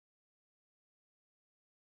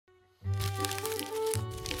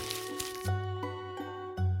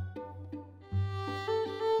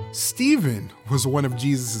Stephen was one of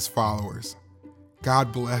Jesus' followers.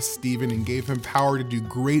 God blessed Stephen and gave him power to do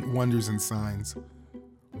great wonders and signs.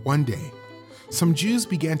 One day, some Jews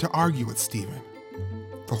began to argue with Stephen.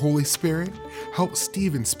 The Holy Spirit helped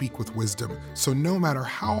Stephen speak with wisdom, so no matter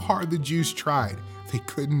how hard the Jews tried, they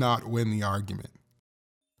could not win the argument.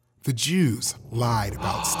 The Jews lied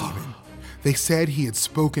about Stephen. They said he had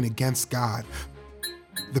spoken against God.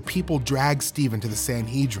 The people dragged Stephen to the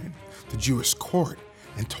Sanhedrin, the Jewish court,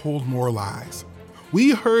 and told more lies.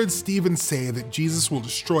 We heard Stephen say that Jesus will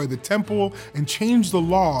destroy the temple and change the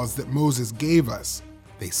laws that Moses gave us,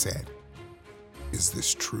 they said. Is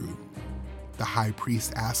this true? The high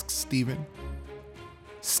priest asked Stephen.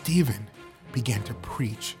 Stephen began to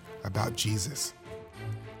preach about Jesus.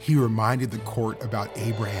 He reminded the court about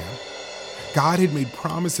Abraham. God had made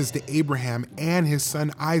promises to Abraham and his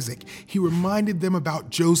son Isaac. He reminded them about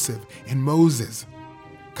Joseph and Moses.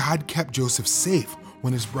 God kept Joseph safe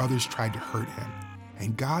when his brothers tried to hurt him,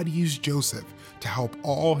 and God used Joseph to help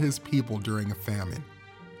all his people during a famine.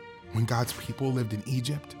 When God's people lived in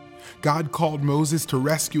Egypt, God called Moses to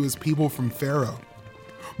rescue his people from Pharaoh.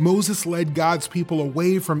 Moses led God's people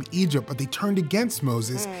away from Egypt, but they turned against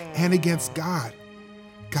Moses and against God.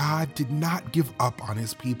 God did not give up on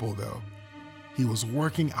his people, though. He was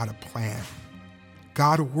working out a plan.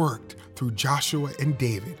 God worked through Joshua and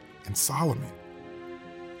David and Solomon.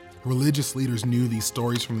 Religious leaders knew these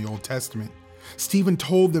stories from the Old Testament. Stephen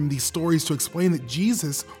told them these stories to explain that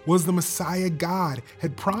Jesus was the Messiah God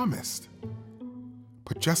had promised.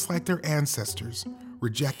 But just like their ancestors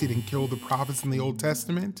rejected and killed the prophets in the Old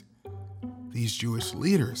Testament, these Jewish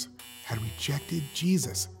leaders had rejected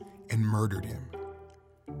Jesus and murdered him.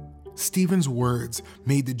 Stephen's words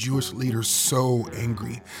made the Jewish leaders so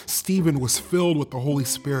angry. Stephen was filled with the Holy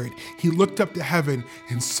Spirit. He looked up to heaven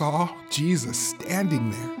and saw Jesus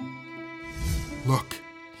standing there. "Look,"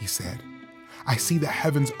 he said, "I see the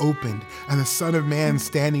heavens opened and the Son of Man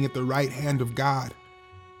standing at the right hand of God."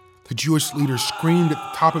 The Jewish leaders screamed at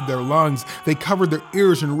the top of their lungs. They covered their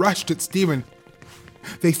ears and rushed at Stephen.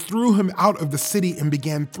 They threw him out of the city and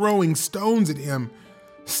began throwing stones at him.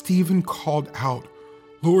 Stephen called out,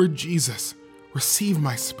 "Lord Jesus, receive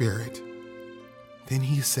my spirit." Then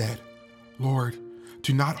he said, "Lord,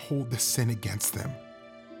 do not hold this sin against them."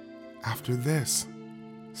 After this,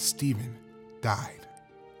 Stephen died.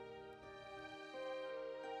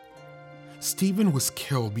 Stephen was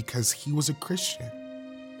killed because he was a Christian.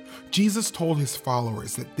 Jesus told his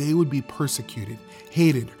followers that they would be persecuted,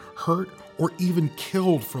 hated, hurt, or even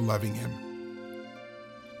killed for loving him.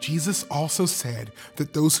 Jesus also said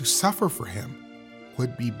that those who suffer for him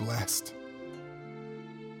would be blessed.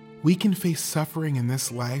 We can face suffering in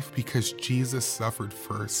this life because Jesus suffered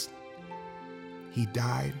first. He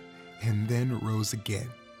died and then rose again.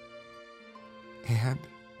 And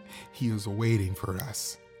he is waiting for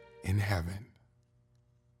us in heaven.